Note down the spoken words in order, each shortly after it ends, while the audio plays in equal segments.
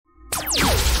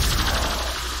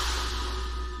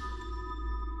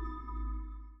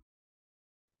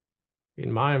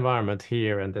in my environment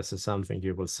here, and this is something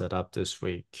you will set up this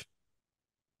week,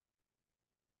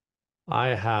 I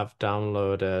have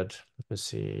downloaded, let me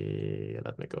see,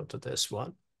 let me go to this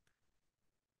one.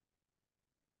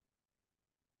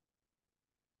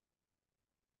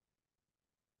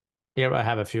 Here I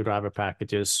have a few driver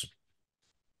packages,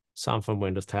 some from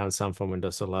Windows 10, some from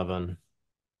Windows 11.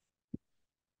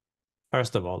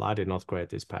 First of all, I did not create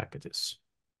these packages.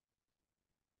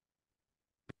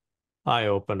 I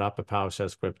opened up a PowerShell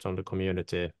script on the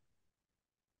community.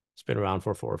 It's been around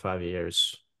for 4 or 5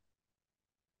 years.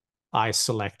 I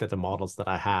selected the models that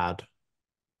I had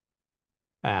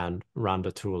and run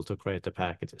the tool to create the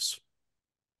packages.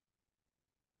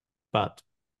 But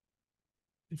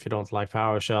if you don't like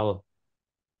PowerShell,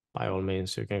 by all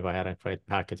means, you can go ahead and create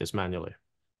packages manually.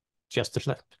 Just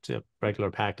a regular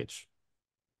package.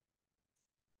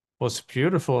 What's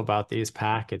beautiful about these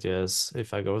packages,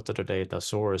 if I go to the data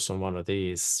source on one of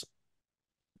these,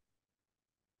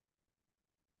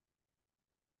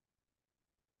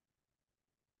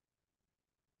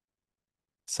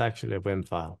 it's actually a Vim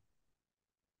file.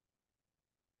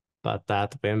 But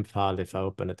that Vim file, if I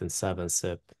open it in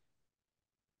 7-zip,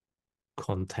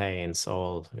 contains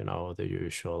all, the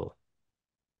usual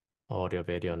audio,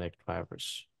 video, NIC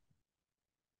drivers.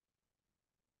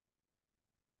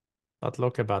 But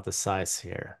look about the size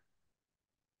here.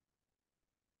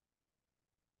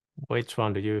 Which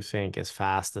one do you think is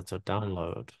faster to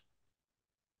download?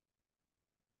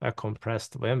 A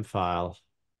compressed Vim file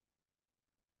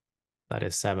that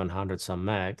is 700 some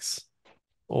megs,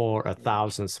 or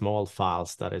 1,000 small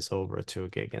files that is over 2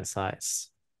 gig in size?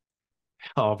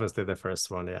 Obviously the first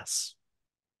one, yes.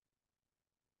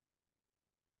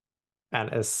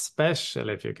 And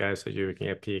especially if you guys are using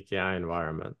a PKI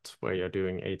environment where you're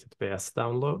doing 8bps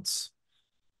downloads,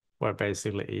 where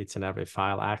basically each and every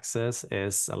file access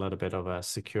is a little bit of a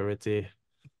security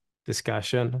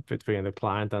discussion between the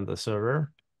client and the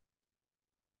server.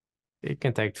 It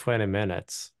can take 20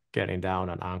 minutes getting down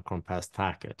an uncompressed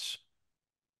package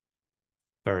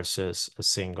versus a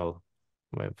single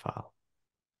WIM file.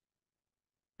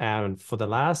 And for the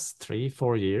last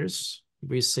 3-4 years,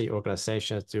 we see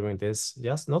organizations doing this,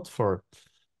 just not for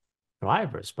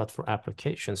drivers, but for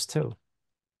applications too.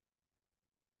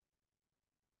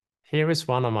 Here is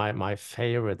one of my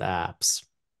favorite apps,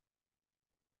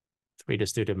 3D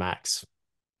Studio Max.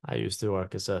 I used to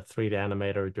work as a 3D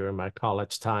animator during my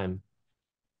college time.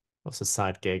 It was a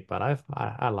side gig, but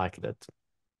I liked it.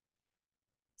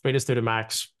 3D Studio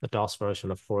Max, the DOS version,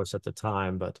 of course, at the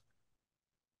time, but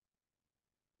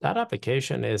that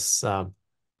application is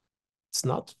it's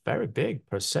not very big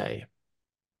per se.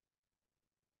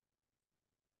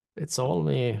 It's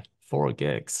only 4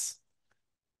 gigs,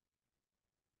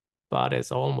 but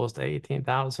it's almost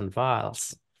 18,000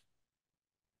 files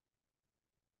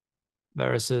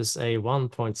versus a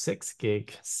 1.6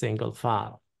 gig single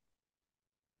file.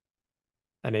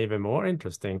 And even more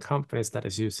interesting, companies that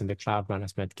is using the Cloud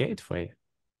Management Gateway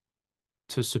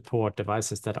to support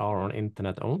devices that are on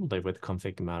internet only with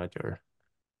ConfigMgr.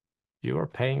 You are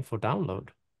paying for download.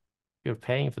 You're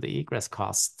paying for the egress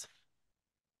cost.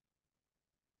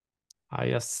 I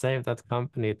just saved that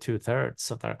company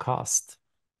 2/3 of their cost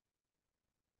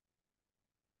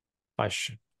by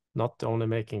not only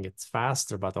making it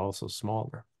faster, but also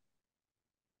smaller.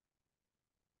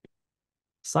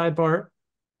 Sidebar,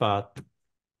 but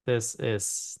this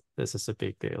is a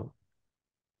big deal.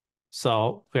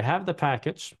 So we have the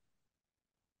package,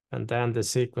 and then the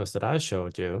sequence that I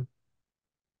showed you,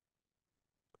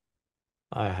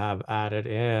 I have added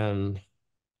in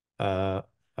a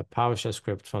PowerShell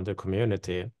script from the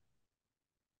community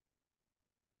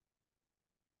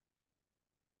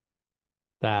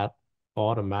that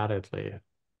automatically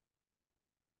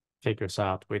figures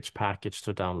out which package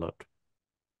to download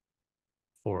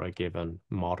for a given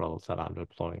model that I'm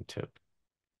deploying to.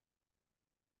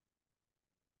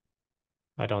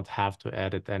 I don't have to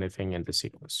edit anything in the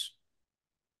sequence.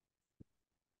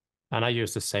 And I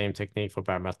use the same technique for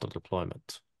bare metal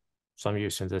deployment. So I'm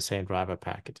using the same driver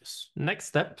packages. Next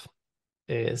step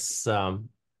is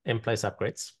in-place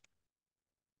upgrades.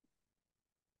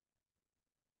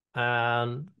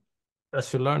 And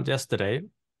as you learned yesterday,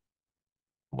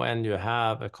 when you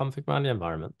have a config manager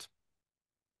environment,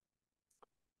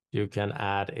 you can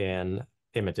add in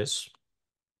images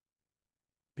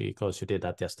because you did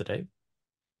that yesterday.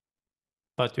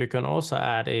 But you can also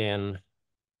add in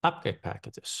upgrade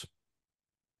packages.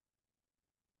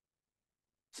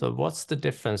 So what's the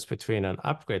difference between an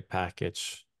upgrade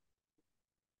package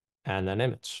and an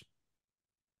image?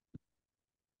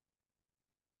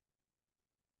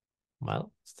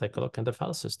 Well, let's take a look in the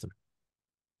file system.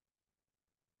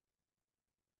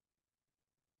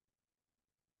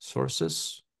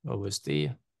 sources,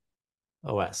 OSD,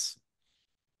 OS.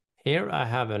 Here I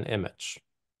have an image.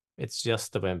 It's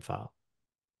just the WIM file.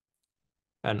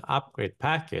 An upgrade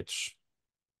package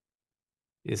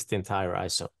is the entire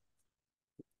ISO,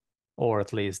 or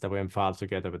at least the WIM file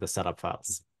together with the setup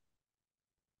files.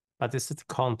 But this is the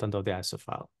content of the ISO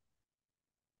file.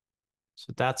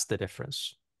 So that's the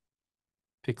difference.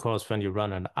 Because when you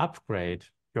run an upgrade,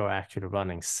 you're actually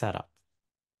running setup.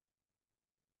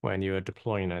 When you're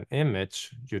deploying an image,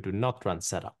 you do not run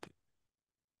setup.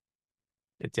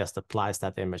 It just applies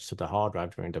that image to the hard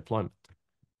drive during deployment.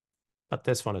 But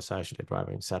this one is actually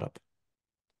driving setup.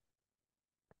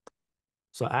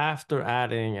 So after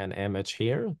adding an image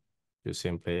here, you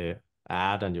simply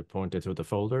add and you point it to the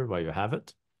folder where you have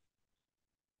it.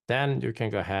 Then you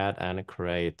can go ahead and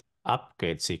create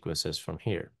upgrade sequences from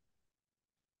here.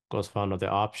 Because one of the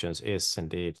options is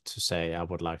indeed to say, I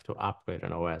would like to upgrade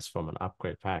an OS from an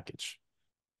upgrade package.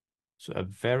 So a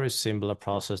very similar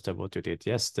process to what you did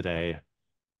yesterday.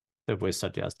 The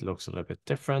wizard just looks a little bit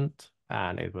different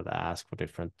and it will ask for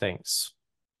different things.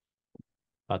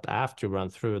 But after you run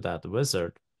through that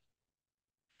wizard,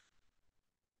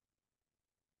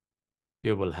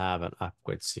 you will have an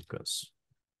upgrade sequence.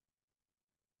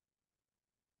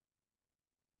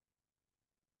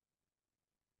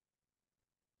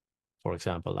 For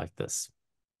example, like this.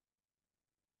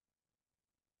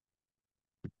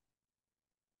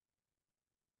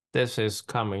 This is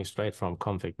coming straight from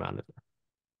ConfigMgr.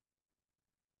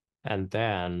 And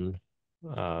then,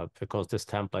 because this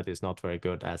template is not very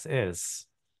good as is,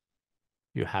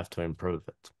 you have to improve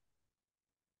it.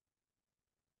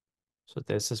 So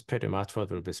this is pretty much what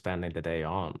we'll be spending the day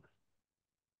on.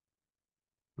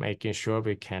 Making sure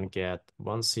we can get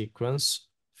one sequence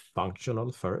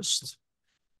functional first,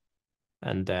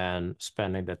 and then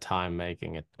spending the time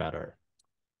making it better.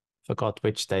 Forgot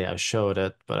which day I showed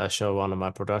it, but I showed one of my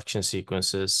production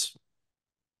sequences.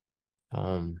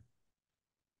 I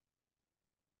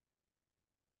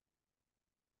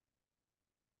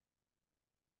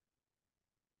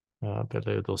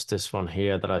believe it was this one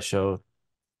here that I showed,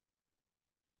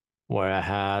 where I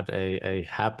had a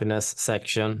happiness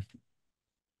section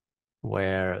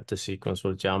where the sequence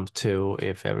will jump to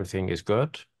if everything is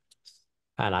good.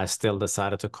 And I still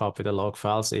decided to copy the log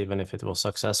files even if it was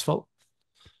successful.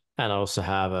 And I also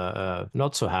have a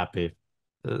not so happy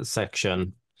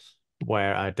section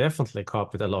where I definitely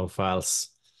copy the log files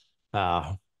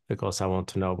because I want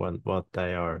to know what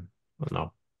they are.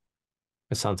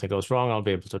 If something goes wrong, I'll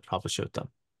be able to troubleshoot them.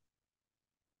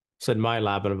 So in my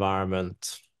lab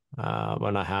environment,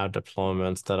 when I have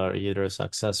deployments that are either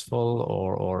successful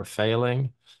or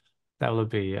failing, that will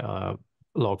be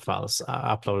log files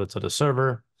uploaded to the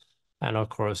server. And of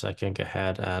course, I can go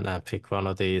ahead and pick one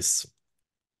of these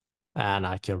and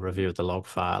I can review the log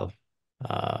file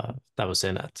that was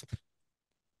in it.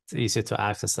 It's easy to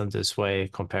access them this way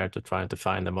compared to trying to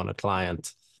find them on a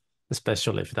client,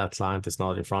 especially if that client is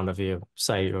not in front of you.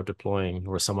 Say you're deploying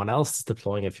or someone else is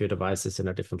deploying a few devices in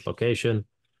a different location.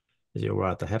 You were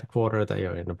at the headquarters, they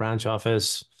are in the branch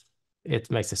office.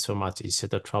 It makes it so much easier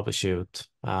to troubleshoot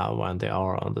when they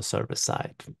are on the server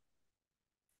side.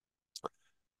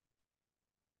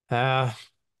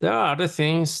 There are other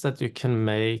things that you can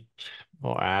make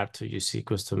or add to your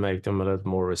sequence to make them a little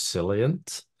more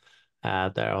resilient.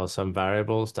 There are some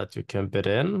variables that you can put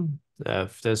in.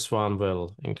 This one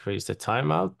will increase the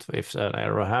timeout if an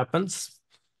error happens.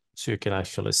 So you can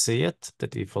actually see it. The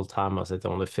default timeout is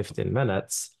only 15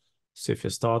 minutes. So if you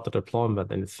start the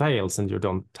deployment and it fails and you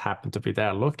don't happen to be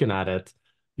there looking at it,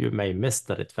 you may miss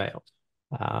that it failed,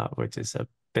 which is a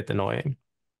bit annoying.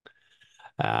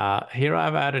 Here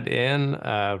I've added in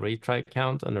a retry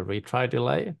count and a retry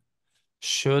delay.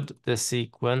 Should the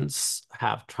sequence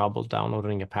have trouble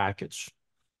downloading a package,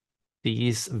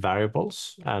 these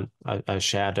variables, and I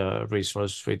shared a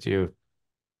resource with you,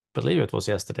 I believe it was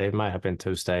yesterday, it might have been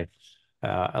Tuesday,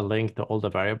 a link to all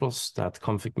the variables that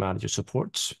ConfigMgr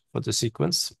supports for the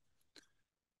sequence.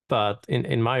 But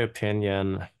in my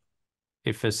opinion,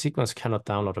 if a sequence cannot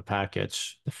download a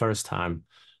package the first time,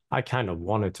 I kind of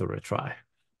wanted to retry.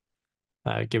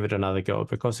 Give it another go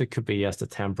because it could be just a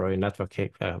temporary network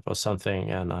hiccup or something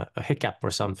and a hiccup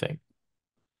or something.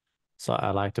 So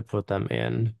I like to put them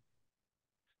in.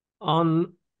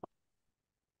 On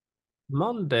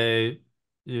Monday,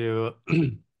 you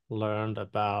learned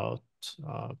about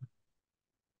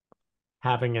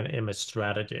having an image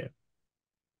strategy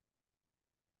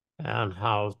and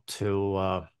how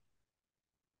to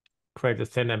create a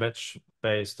thin image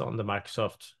based on the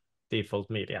Microsoft default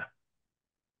media.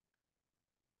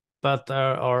 But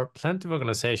there are plenty of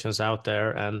organizations out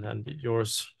there, and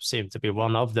yours seem to be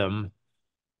one of them,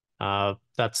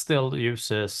 that still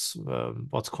uses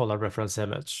what's called a reference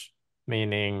image,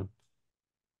 meaning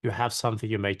you have something,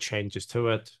 you make changes to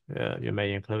it, you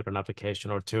may include an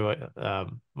application or two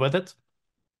with it.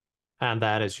 And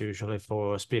that is usually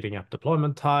for speeding up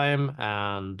deployment time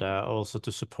and also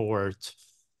to support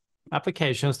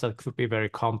applications that could be very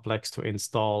complex to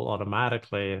install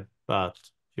automatically, but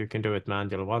you can do it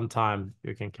manually one time.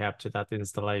 You can capture that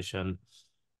installation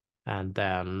and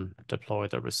then deploy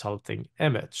the resulting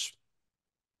image.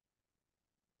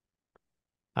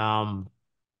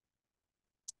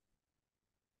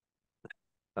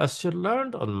 As you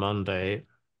learned on Monday,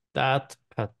 that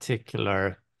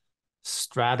particular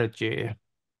strategy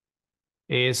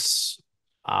is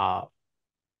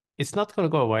it's not going to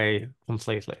go away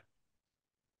completely,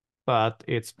 but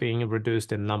it's being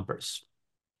reduced in numbers.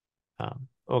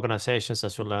 Organizations,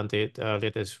 as we learned it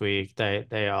earlier this week,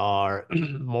 they are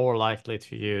more likely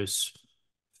to use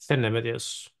thin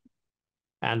images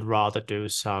and rather do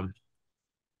some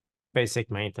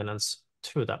basic maintenance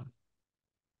to them.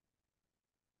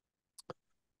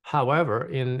 However,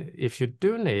 if you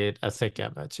do need a thick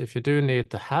image, if you do need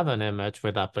to have an image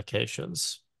with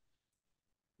applications,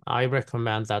 I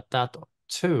recommend that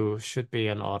too should be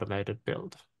an automated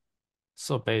build.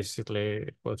 So basically,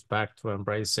 it goes back to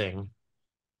embracing,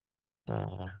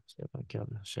 see if I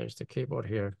can change the keyboard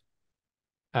here,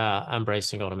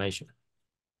 embracing automation.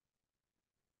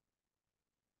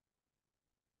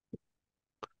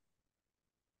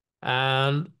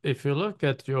 And if you look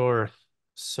at your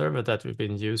server that we've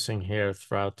been using here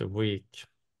throughout the week,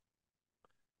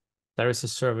 there is a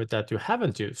server that you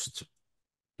haven't used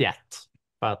yet,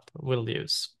 but will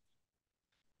use.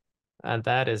 And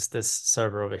that is this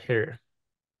server over here,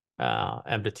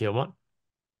 MDT-01.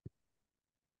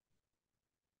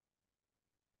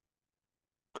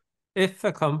 If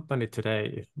a company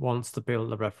today wants to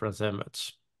build a reference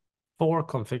image for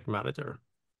ConfigMgr,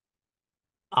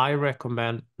 I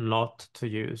recommend not to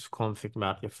use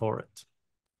ConfigMgr for it.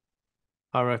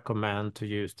 I recommend to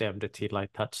use the MDT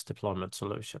Light Touch deployment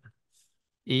solution.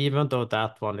 Even though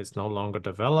that one is no longer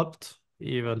developed,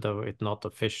 even though it not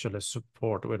officially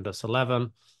support Windows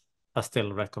 11, I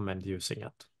still recommend using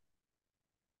it.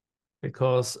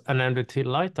 Because an MDT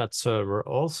Light Touch server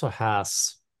also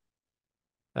has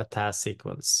a task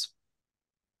sequence.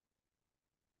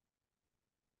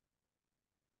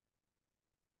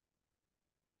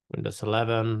 Windows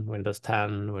 11, Windows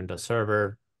 10, Windows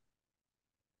Server.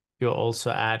 You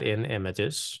also add in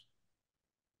images.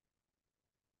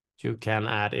 You can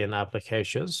add in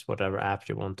applications, whatever app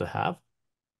you want to have.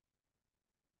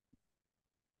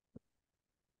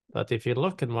 But if you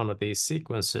look at one of these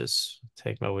sequences,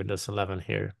 take my Windows 11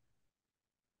 here.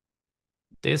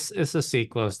 This is a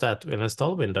sequence that will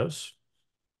install Windows.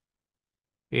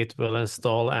 It will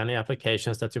install any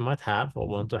applications that you might have or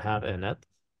want to have in it.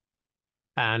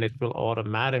 And it will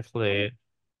automatically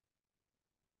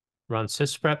run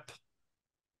sysprep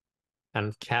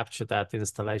and capture that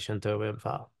installation to a WIM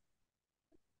file.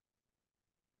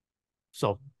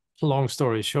 So long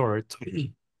story short,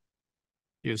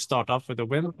 you start off with a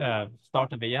WIM,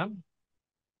 start a VM,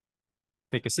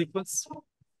 pick a sequence,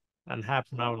 and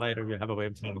half an hour later, you have a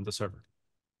WIM file on the server.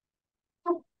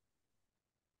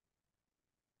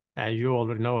 And you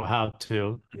already know how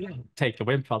to take the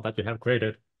WIM file that you have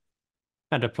created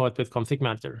and deploy it with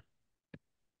ConfigMgr,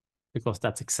 because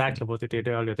that's exactly what you did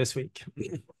earlier this week.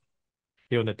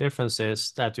 The only difference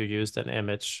is that you used an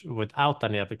image without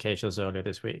any applications earlier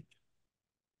this week.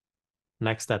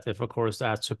 Next step is, of course, to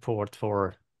add support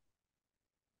for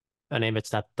an image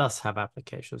that does have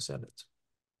applications in it.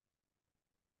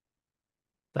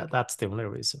 That's the only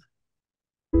reason.